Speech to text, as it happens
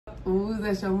when we was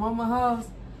at your mama's house,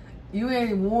 you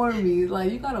ain't warn me.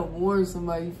 Like, you gotta warn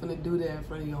somebody you finna do that in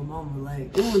front of your mama.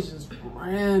 Like, it was just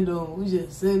random. We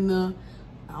just sitting there.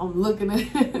 I'm looking at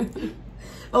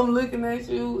I'm looking at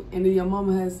you, and then your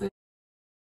mama had said,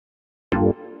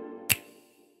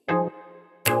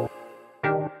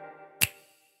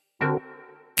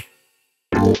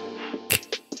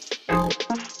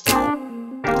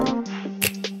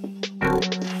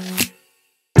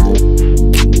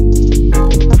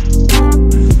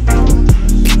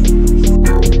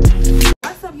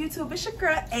 it's your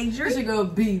girl Adrian. it's your girl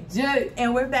BJ.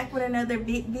 And we're back with another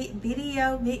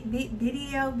video. Ew.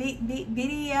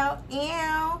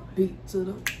 Beat to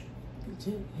the BJ. Hey. Beat to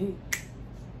the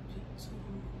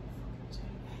BJ.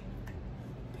 Hey.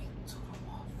 Beat to the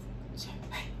BJ.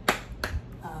 Hey.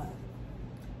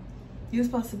 You were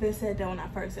supposed to be said that when I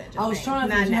first said your I was name. trying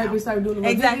to help you start doing the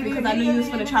exactly, because I knew you was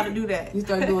gonna try to do that. You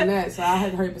started doing that, so I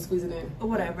had to hurry up and squeeze it in.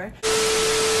 Whatever.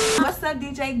 What's up,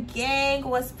 DJ gang?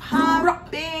 What's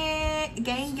poppin'?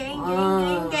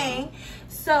 Gang.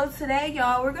 So today,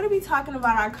 y'all, we're gonna be talking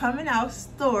about our coming out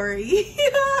story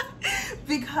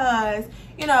because,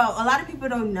 you know, a lot of people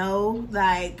don't know,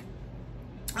 like,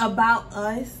 about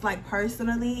us, like,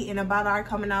 personally, and about our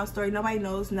coming out story. Nobody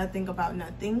knows nothing about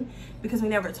nothing because we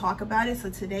never talk about it. So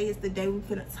today is the day we're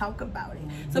gonna talk about it.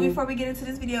 So before we get into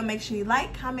this video, make sure you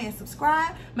like, comment, and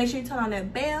subscribe. Make sure you turn on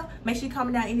that bell. Make sure you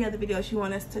comment down any other videos you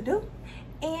want us to do.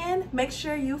 And make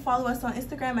sure you follow us on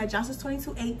Instagram at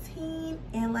Johnsons2218.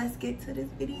 And let's get to this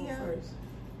video. First.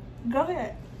 Go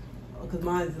ahead. Because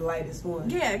mine is the lightest one.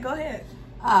 Yeah, go ahead.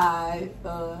 How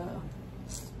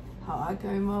I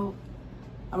came out,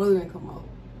 I really didn't come out.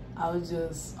 I was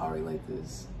just already like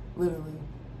this, literally,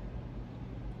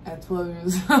 at 12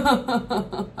 years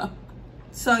old.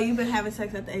 So you've been having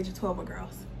sex at the age of 12 with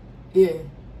girls? Yeah.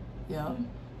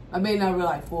 I may not really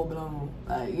like full blown,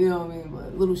 like, you know what I mean,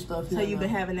 but little stuff. So you've been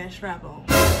having that strap on at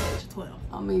the age of 12?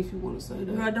 I mean, if you want to say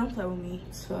that. Girl, don't play with me.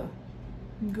 So,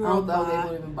 Girl, I don't think they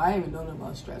would even buy me knowing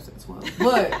about straps at 12.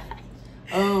 But,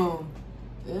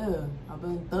 yeah, I've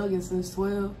been thugging since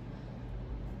 12.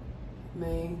 I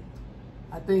mean,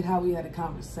 I think how we had a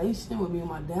conversation with me and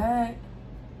my dad.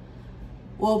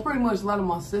 Well, pretty much a lot of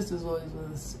my sisters always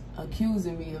was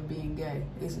accusing me of being gay.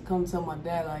 They used to come tell my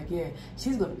dad, like, yeah,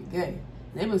 she's gonna be gay.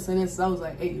 They've been saying this since I was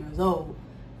like 8 years old.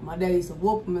 My dad used to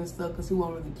whoop him and stuff because he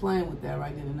wasn't really playing with that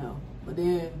right then and now. But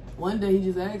then one day he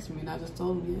just asked me and I just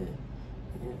told him,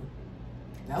 yeah.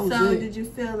 That was so it. Did you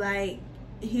feel like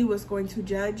he was going to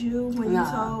judge you when you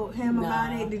told him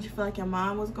about it? Did you feel like your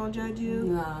mom was going to judge you?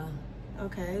 Nah.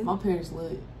 Okay. My parents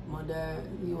lit. My dad,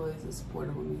 he always is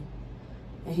supportive of me.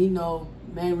 And he know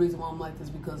main reason why I'm like this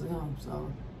because of him. So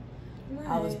right.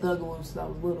 I was thugging with him since I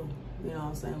was little. You know what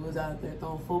I'm saying? We was out there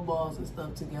throwing footballs and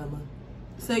stuff together.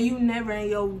 So you never in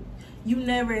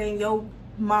your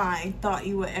mind thought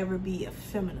you would ever be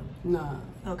effeminate? Nah.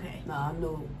 Okay. Nah, I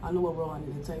knew what role I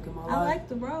needed to take in my life. I like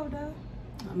the road though.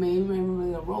 I mean, it ain't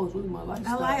really a role, it's really my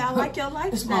lifestyle. I like your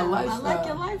lifestyle. It's my lifestyle. I like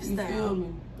your lifestyle. You feel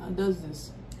me? I does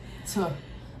this. Tough.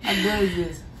 I does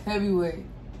this. Heavyweight.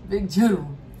 Big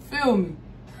general. Feel me?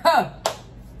 Ha!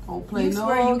 Don't play you no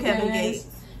swear you games. Kevin Gates.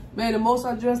 Man, the most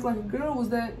I dressed like a girl was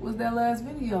that last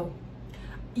video.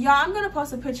 Y'all, I'm gonna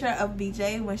post a picture of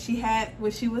BJ when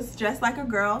she was dressed like a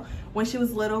girl when she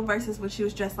was little versus when she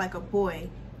was dressed like a boy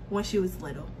when she was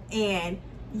little. And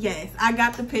yes, I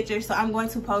got the picture, so I'm going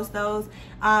to post those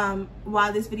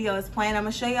while this video is playing. I'm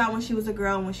gonna show y'all when she was a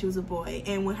girl and when she was a boy,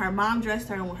 and when her mom dressed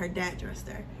her and when her dad dressed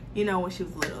her, you know, when she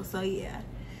was little. So yeah,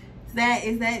 is that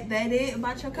it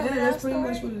about your coming out? Yeah, that's pretty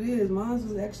much what it is. Mine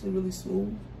was actually really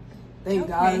smooth. Thank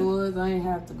God it was. I didn't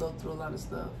have to go through a lot of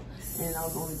stuff. And I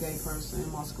was the only gay person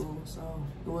in my school, so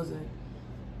it wasn't.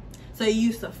 So you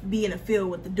used to be in the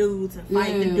field with the dudes and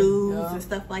fight the dudes and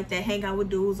stuff like that, hang out with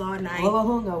dudes all night. All I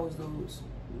hung out with dudes.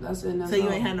 That's it. So you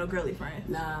ain't had no girly friends?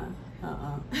 Nah.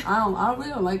 I really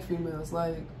don't like females.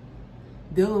 Like,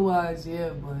 dealing wise, yeah,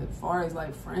 but as far as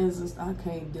like friends and stuff, I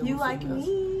can't deal with females. You like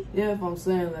me? Yeah, if I'm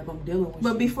saying like I'm dealing with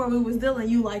But before we was dealing,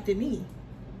 you liked me.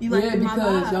 You liked my vibe.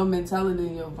 Yeah, because your mentality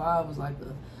and your vibe was like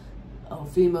a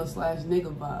female /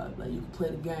 nigga vibe. Like, you could play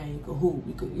the game, you could hoop,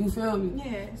 you feel me?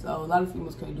 Yeah. So a lot of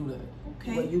females can't do that.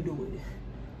 Okay. But you do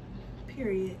it.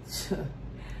 Period.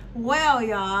 Well,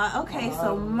 y'all, okay,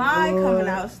 so my coming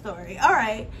out story. All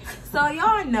right, so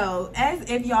y'all know,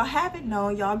 as if y'all haven't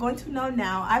known, y'all going to know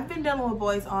now, I've been dealing with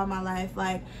boys all my life.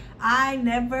 Like, I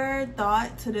never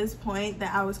thought to this point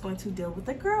that I was going to deal with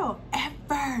a girl, ever.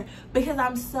 never, because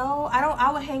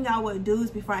I would hang out with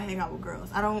dudes before I hang out with girls.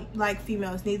 I don't like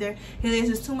females neither. There's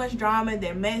just too much drama.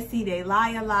 They're messy. They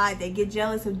lie a lot. They get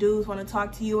jealous if dudes want to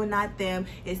talk to you and not them.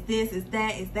 It's this, it's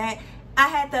that, it's that. I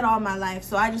had that all my life,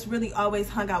 so I just really always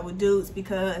hung out with dudes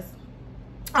because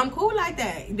I'm cool like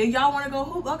that. Do y'all want to go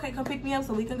hoop? Okay, come pick me up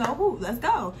so we can go hoop. Let's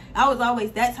go. I was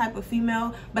always that type of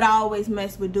female, but I always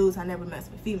messed with dudes. I never messed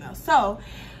with females. So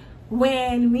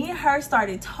when me and her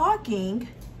started talking,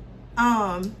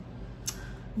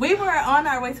 we were on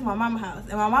our way to my mama's house,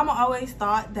 and my mama always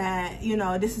thought that, you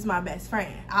know, this is my best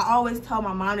friend. I always told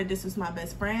my mom that this was my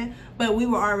best friend, but we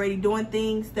were already doing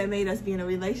things that made us be in a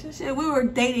relationship. We were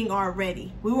dating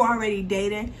already. We were already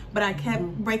dating, but I kept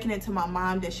breaking it to my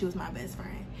mom that she was my best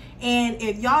friend. And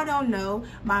if y'all don't know,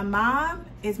 my mom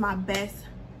is my best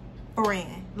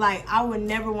friend. Like, I would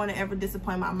never want to ever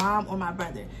disappoint my mom or my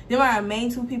brother. They are the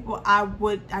main two people I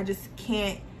just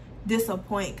can't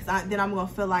disappoint, because then I'm gonna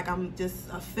feel like I'm just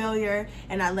a failure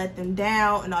and I let them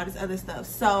down and all this other stuff.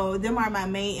 So them are my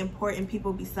main important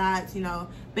people besides, you know,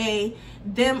 bae.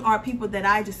 Them are people that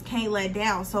I just can't let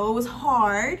down. So it was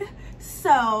hard.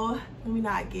 So let me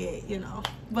not get, you know,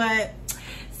 but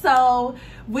so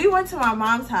we went to my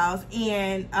mom's house,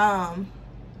 and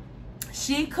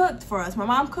she cooked for us. My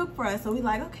mom cooked for us. So we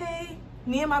like, okay,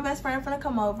 me and my best friend finna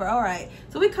come over. All right.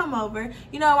 So we come over.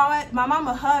 You know, my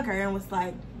mama hugged her and was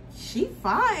like, she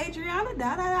fine, Adriana,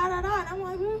 da da da da da. And I'm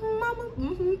like, mama,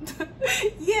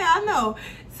 yeah, I know.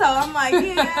 So I'm like,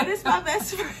 yeah, this my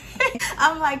best friend.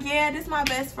 I'm like, yeah, this my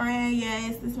best friend.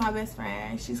 Yes, this my best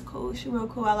friend. She's cool. She real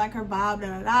cool. I like her vibe,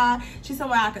 da da da. She's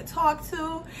somebody I could talk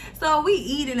to. So we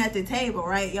eating at the table,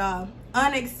 right, y'all?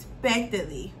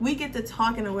 Unexpectedly, we get to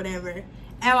talking or whatever. And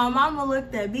my mama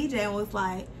looked at BJ and was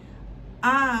like,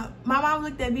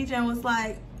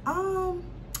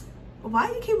 why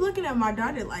you keep looking at my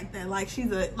daughter like that? Like she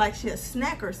a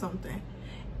snack or something.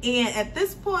 And at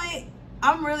this point,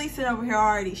 I'm really sitting over here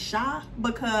already shy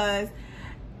because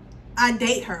I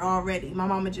date her already. My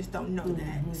mama just don't know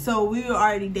that. So we were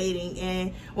already dating,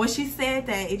 and when she said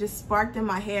that, it just sparked in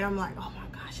my head. I'm like, oh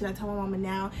my gosh, should I tell my mama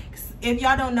now? 'Cause if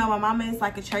y'all don't know, my mama is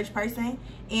like a church person,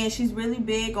 and she's really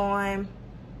big on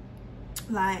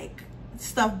like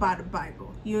stuff by the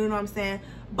Bible. You know what I'm saying?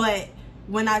 But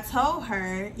when I told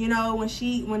her, you know, when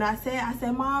I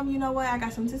said, Mom, you know what, I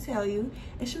got something to tell you.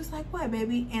 And she was like, what,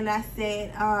 baby? And I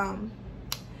said,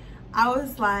 I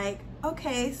was like,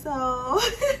 okay, so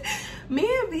me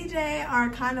and BJ are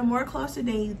kind of more closer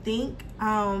than you think.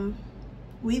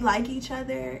 We like each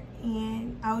other,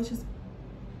 and I was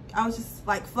just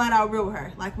like flat out real with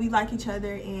her. Like, we like each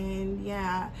other, and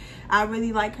yeah, I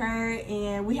really like her,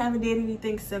 and we haven't did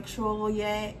anything sexual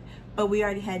yet, but we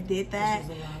already did that.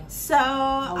 So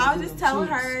I was just telling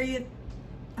her,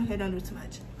 okay, don't do too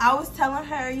much. I was telling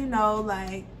her, you know,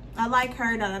 like, I like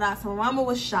her, da da da. So my mama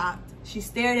was shocked. She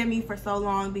stared at me for so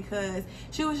long because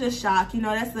she was just shocked. You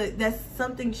know, that's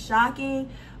something shocking.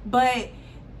 But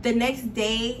the next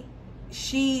day,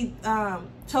 she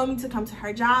told me to come to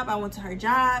her job. I went to her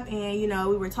job, and you know,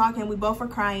 we were talking. We both were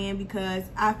crying because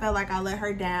I felt like I let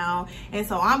her down, and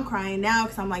so I'm crying now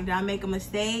because I'm like, did I make a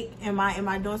mistake? Am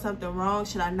I doing something wrong?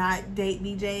 Should I not date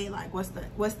BJ? Like, what's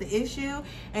the issue?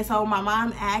 And so my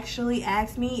mom actually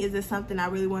asked me, is this something I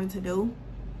really wanted to do?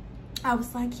 I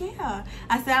was like, yeah.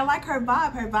 I said, I like her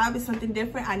vibe. Her vibe is something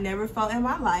different I never felt in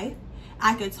my life.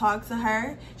 I could talk to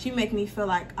her. She make me feel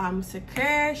like I'm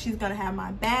secure. She's gonna have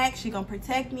my back. She's gonna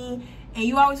protect me. And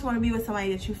you always want to be with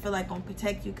somebody that you feel like gonna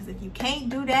protect you, because if you can't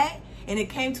do that, and it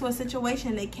came to a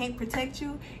situation they can't protect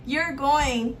you, you're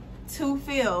going to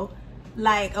feel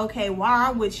like, okay, while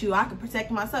I'm with you, I can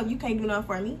protect myself. You can't do nothing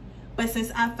for me. But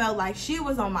since I felt like she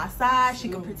was on my side, she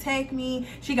could protect me,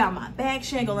 she got my back,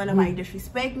 she ain't gonna let nobody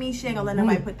disrespect me, she ain't gonna let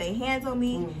nobody put their hands on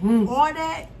me, all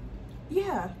that,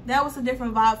 yeah, that was a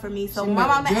different vibe for me. So my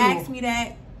mama asked me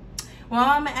that. My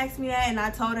mama asked me that, and I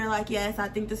told her, like, yes, I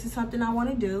think this is something I want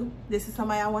to do. This is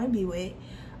somebody I want to be with.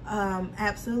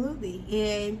 Absolutely.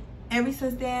 And ever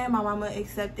since then, my mama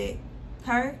accepted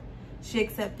her. She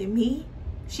accepted me.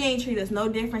 She ain't treat us no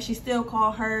different. She still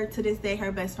call her, to this day,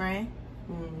 her best friend.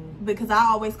 Because I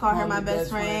always call her my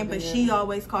best friend, but she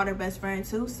always called her best friend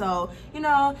too. So, you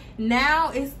know,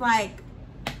 now it's like,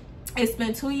 it's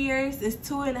been 2 years. It's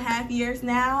 2.5 years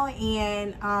now,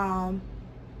 and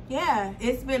yeah,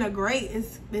 it's been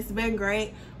it's been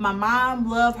great. My mom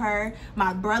love her,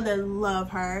 my brother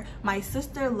love her, my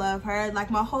sister love her.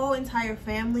 Like, my whole entire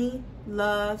family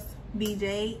loves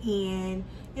BJ. And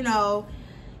you know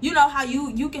how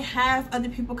you can have other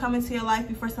people come into your life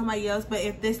before somebody else, but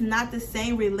if it's not the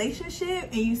same relationship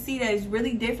and you see that it's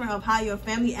really different of how your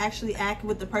family actually act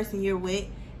with the person you're with,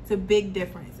 It's a big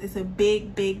difference. It's a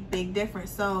big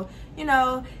difference. So, you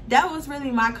know, that was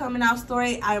really my coming out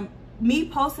story. Me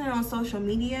posting it on social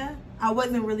media, I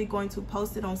wasn't really going to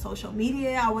post it on social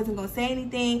media. I wasn't going to say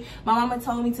anything. My mama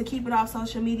told me to keep it off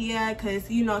social media because,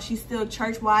 you know, she's still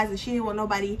church-wise and she didn't want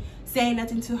nobody saying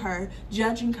nothing to her,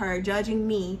 judging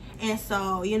me. And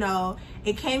so, you know,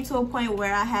 it came to a point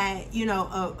where I had, you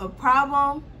know, a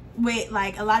problem with,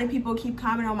 like, a lot of people keep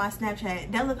commenting on my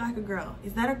Snapchat, that look like a girl.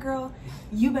 Is that a girl?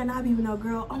 You better not be no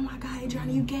girl. Oh my God,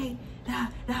 Adriana, you gay. Da,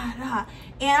 da, da.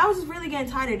 And I was just really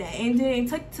getting tired of that. And then it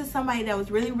took to somebody that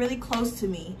was really close to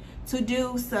me to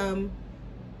do some,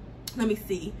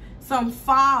 some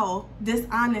foul,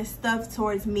 dishonest stuff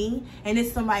towards me. And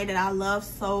it's somebody that I love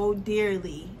so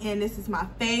dearly. And this is my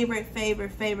favorite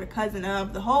cousin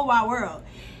of the whole wide world.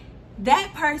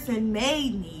 That person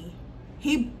made me,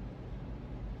 he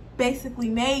basically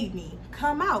made me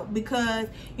come out because,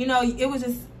 you know, it was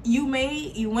just, you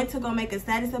went to go make a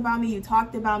status about me, you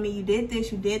talked about me, you did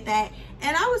this, you did that,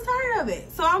 and I was tired of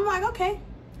it. So I'm like, okay,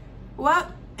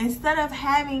 well, instead of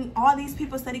having all these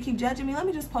people steady keep judging me, let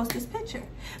me just post this picture.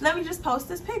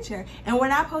 And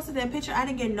when I posted that picture, I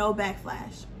didn't get no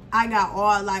backlash. I got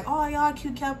all like, oh, y'all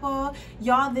cute couple,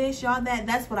 y'all this, y'all that.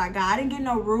 That's what I got. I didn't get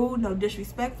no rude, no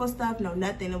disrespectful stuff, no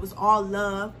nothing. It was all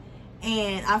love.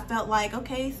 And I felt like,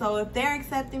 okay, so if they're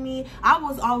accepting me, I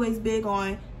was always big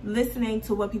on listening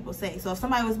to what people say. So if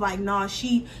somebody was like, nah,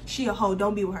 she a hoe,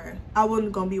 don't be with her, I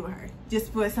wasn't gonna be with her.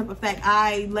 Just for a simple fact,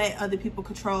 I let other people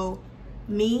control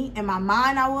me. In my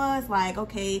mind, I was like,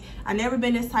 okay, I never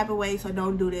been this type of way, so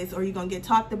don't do this, or you're gonna get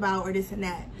talked about, or this and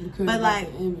that. But like,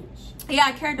 yeah,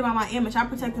 I cared about my image. I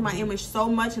protected my image so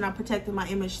much, and I protected my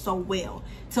image so well,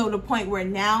 to the point where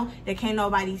now there can't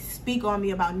nobody speak on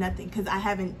me about nothing, because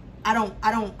I'm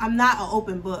not an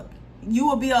open book.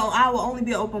 I will only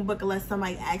be an open book unless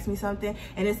somebody asks me something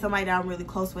and it's somebody that I'm really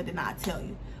close with and I'll tell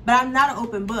you. But I'm not an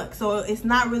open book, so it's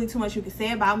not really too much you can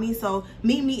say about me. So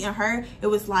me meeting her, it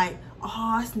was like,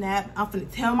 oh snap, I'm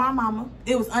finna tell my mama.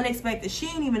 It was unexpected. She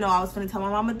didn't even know I was finna tell my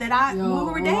mama that we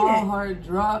were dating. My heart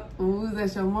dropped when we was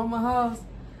at your mama's house.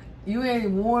 You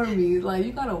ain't warned me. Like,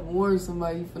 you gotta warn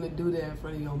somebody you finna do that in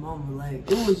front of your mama.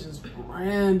 Like, it was just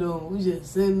random. We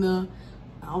just sitting there.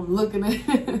 I'm looking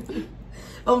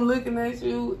at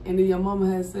you, and then your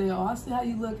mama had said, oh, I see how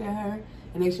you look at her.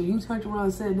 And then so you turned around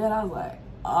and said that. I was like,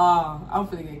 I'm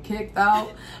finna get kicked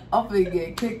out. I'm finna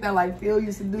get kicked out like Phil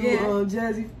used to do,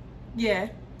 Jazzy. Yeah.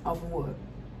 Off of what?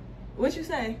 What you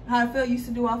say? How Phil used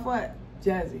to do off what?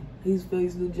 Jazzy. Phil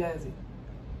used to do Jazzy.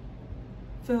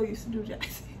 Phil used to do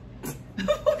Jazzy.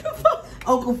 What the fuck?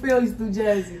 Uncle Phil used to do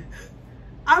Jazzy.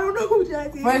 I don't know who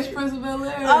Jazzy is. Fresh Prince of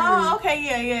Bel-Air. Oh, okay,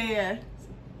 yeah.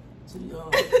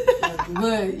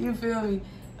 But you feel me?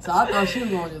 So I thought she was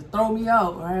gonna just throw me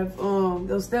out or have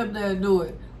your stepdad do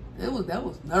it. That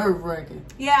was nerve-wracking.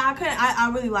 Yeah, I couldn't. I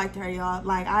really liked her, y'all.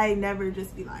 Like, I never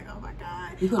just be like, oh my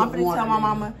God, I'm finna tell my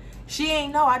mama. She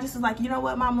ain't know. I just was like, you know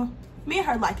what, mama? Me and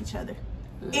her like each other,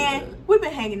 and we've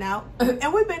been hanging out,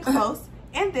 and we've been close.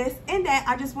 And this and that.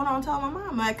 I just went on to tell my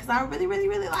mama because I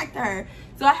really liked her.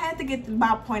 So I had to get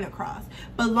my point across.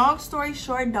 But long story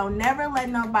short, don't never let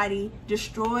nobody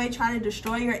try to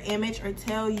destroy your image or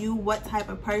tell you what type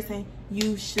of person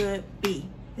you should be.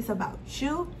 It's about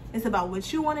you. It's about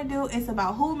what you want to do. It's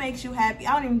about who makes you happy.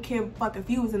 I don't even care if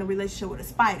you was in a relationship with a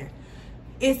spider.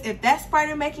 If that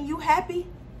spider making you happy,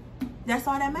 that's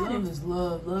all that matters. Love is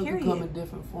love. Love can come in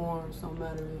different forms. No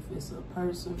matter if it's a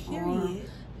person form,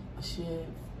 shit,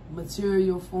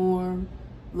 material form.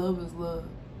 Love is love.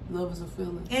 Love is a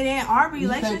feeling. And in our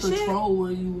relationship, you can't control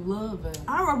where you love at.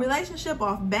 Our relationship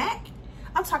off back,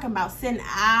 I'm talking about sitting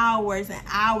hours and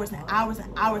hours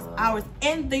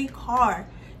in the car,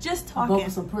 just talking.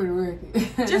 Bumping some Pretty Ricky.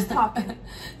 Just talking.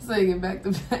 Singing back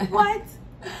to back. What?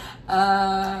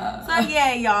 So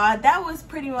yeah, y'all, that was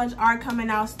pretty much our coming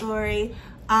out story.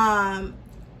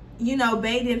 You know,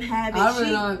 Bae didn't have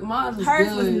it.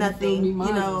 Hers was nothing, you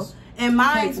know. And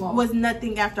mine was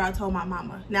nothing after I told my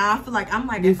mama. Now I feel like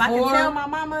if I can tell my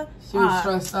mama, she was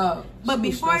stressed out. But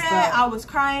before that, I was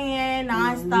crying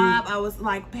nonstop. I was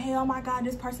like, babe, oh my God,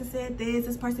 this person said this.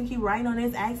 This person keep writing on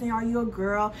this, asking, are you a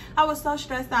girl? I was so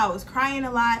stressed out. I was crying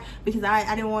a lot because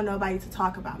I didn't want nobody to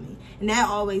talk about me. And that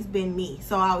always been me.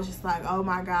 So I was just like, oh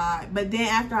my God. But then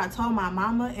after I told my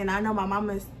mama, and I know my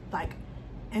mama is like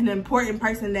an important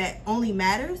person that only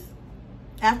matters.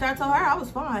 After I told her, I was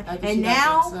fine. And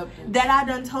now that I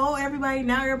done told everybody,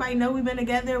 now everybody know we've been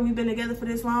together for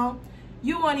this long,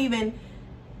 you wouldn't even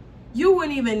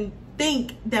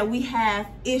think that we have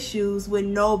issues with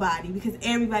nobody, because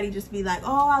everybody just be like,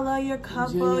 oh, I love your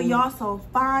couple, y'all so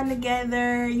fine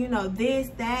together, you know, this,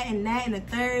 that, and that, and the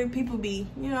third. People be,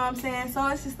 you know what I'm saying? So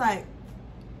it's just like,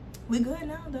 we good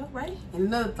now though, right? And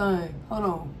another thing, hold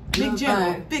on. Big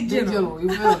general, you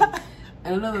feel me?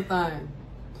 And another thing,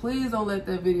 please don't let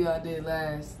that video I did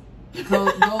last go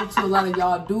to a lot of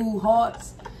y'all dude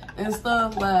hearts and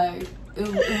stuff. Like, it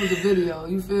was a video,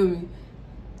 you feel me?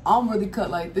 I'm really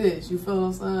cut like this, you feel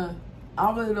what I'm saying?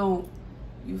 I really don't,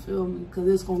 you feel me? Because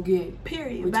it's going to get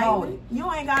retarded. Baby.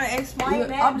 You ain't got to explain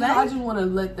that, I just want to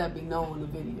let that be known in the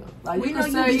video. Like, you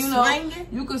could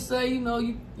say, you know,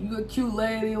 you a cute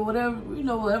lady or whatever, you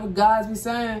know, whatever guys be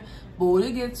saying. But when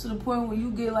it gets to the point where you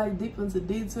get, like, deep into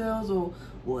details or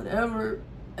whatever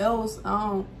else,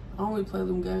 I don't really play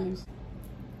them games.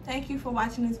 Thank you for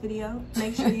watching this video.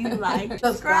 Make sure you like,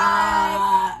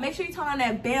 subscribe. Make sure you turn on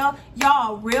that bell.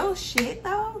 Y'all, real shit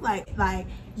though. Like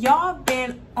y'all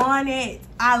been on it.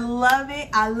 I love it.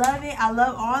 I love it. I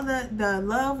love all the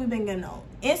love we've been getting on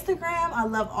Instagram. I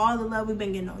love all the love we've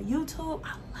been getting on YouTube.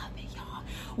 I love it, y'all.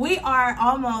 We are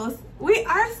so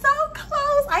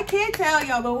close. I can't tell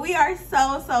y'all, but we are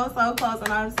so close,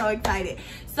 and I'm so excited.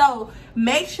 So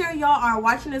make sure y'all are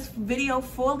watching this video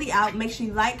fully out. Make sure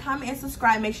you like, comment, and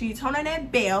subscribe. Make sure you turn on that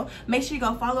bell. Make sure you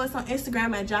go follow us on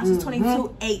Instagram at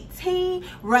Johnsons2218.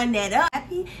 Run that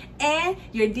up. And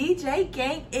your DJ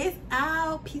gang is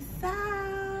out. Peace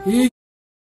out.